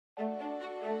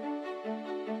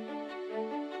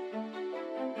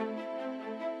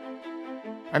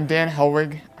I'm Dan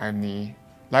Hellwig. I'm the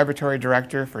Laboratory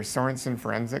Director for Sorenson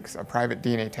Forensics, a private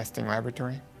DNA testing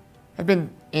laboratory. I've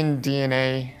been in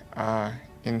DNA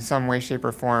in some way, shape,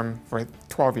 or form for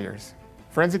 12 years.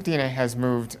 Forensic DNA has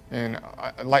moved in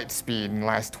light speed in the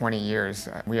last 20 years.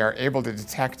 We are able to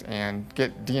detect and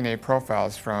get DNA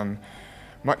profiles from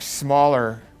much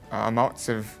smaller amounts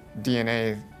of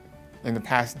DNA in the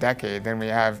past decade than we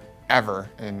have ever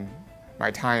in my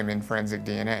time in forensic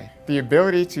DNA. The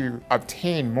ability to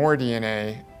obtain more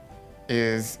DNA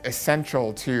is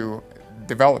essential to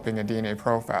developing a DNA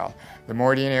profile. The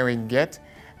more DNA we can get,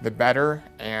 the better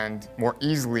and more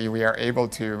easily we are able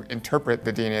to interpret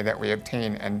the DNA that we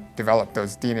obtain and develop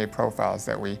those DNA profiles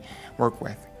that we work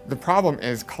with. The problem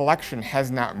is collection has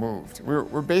not moved.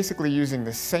 We're basically using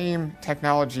the same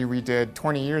technology we did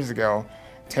 20 years ago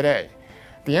today.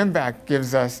 The M-Vac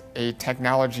gives us a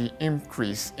technology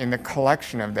increase in the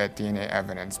collection of that DNA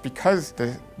evidence because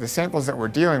the samples that we're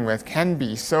dealing with can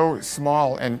be so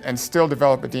small and still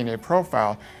develop a DNA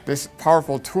profile. This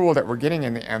powerful tool that we're getting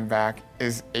in the M-Vac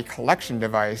is a collection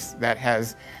device that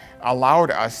has allowed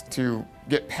us to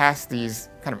get past these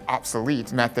kind of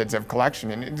obsolete methods of collection,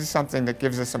 and it is something that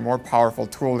gives us a more powerful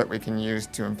tool that we can use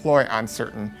to employ on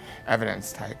certain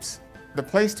evidence types. The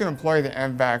place to employ the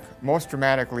M-Vac most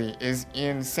dramatically is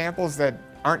in samples that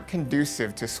aren't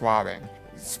conducive to swabbing.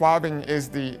 Swabbing is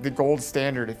the gold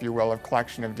standard, if you will, of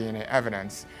collection of DNA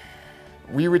evidence.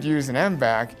 We would use an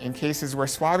M-Vac in cases where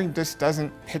swabbing just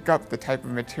doesn't pick up the type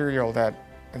of material that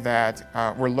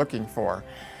we're looking for.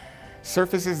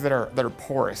 Surfaces that are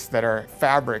porous, that are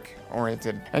fabric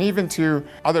oriented, and even to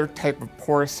other type of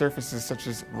porous surfaces such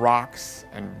as rocks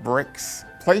and bricks.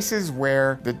 Places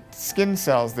where the skin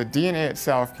cells, the DNA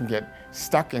itself, can get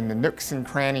stuck in the nooks and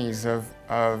crannies of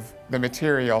the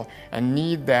material and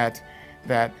need that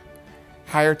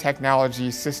higher technology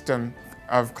system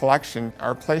of collection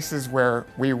are places where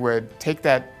we would take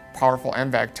that powerful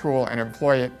M-Vac tool and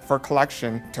employ it for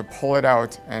collection to pull it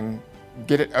out and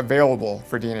get it available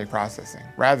for DNA processing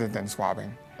rather than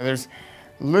swabbing. There's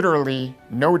literally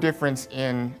no difference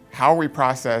in how we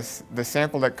process the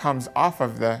sample that comes off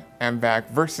of the M-Vac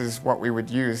versus what we would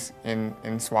use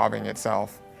in swabbing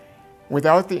itself.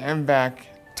 Without the M-Vac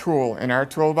tool in our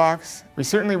toolbox, we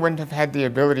certainly wouldn't have had the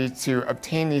ability to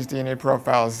obtain these DNA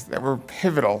profiles that were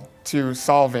pivotal to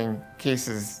solving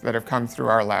cases that have come through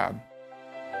our lab.